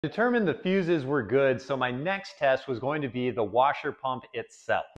Determined the fuses were good, so my next test was going to be the washer pump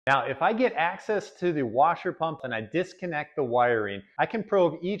itself. Now, if I get access to the washer pump and I disconnect the wiring, I can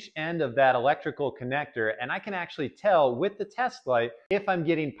probe each end of that electrical connector and I can actually tell with the test light if I'm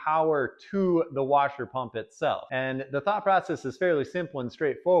getting power to the washer pump itself. And the thought process is fairly simple and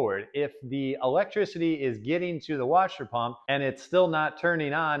straightforward. If the electricity is getting to the washer pump and it's still not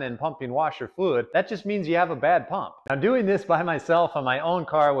turning on and pumping washer fluid, that just means you have a bad pump. Now, doing this by myself on my own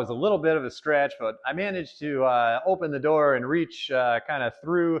car was a little bit of a stretch, but I managed to open the door and reach kind of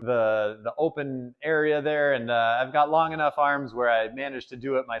through the open area there, and I've got long enough arms where I managed to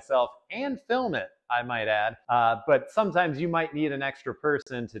do it myself and film it, I might add. But sometimes you might need an extra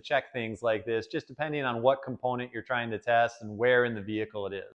person to check things like this, just depending on what component you're trying to test and where in the vehicle it is.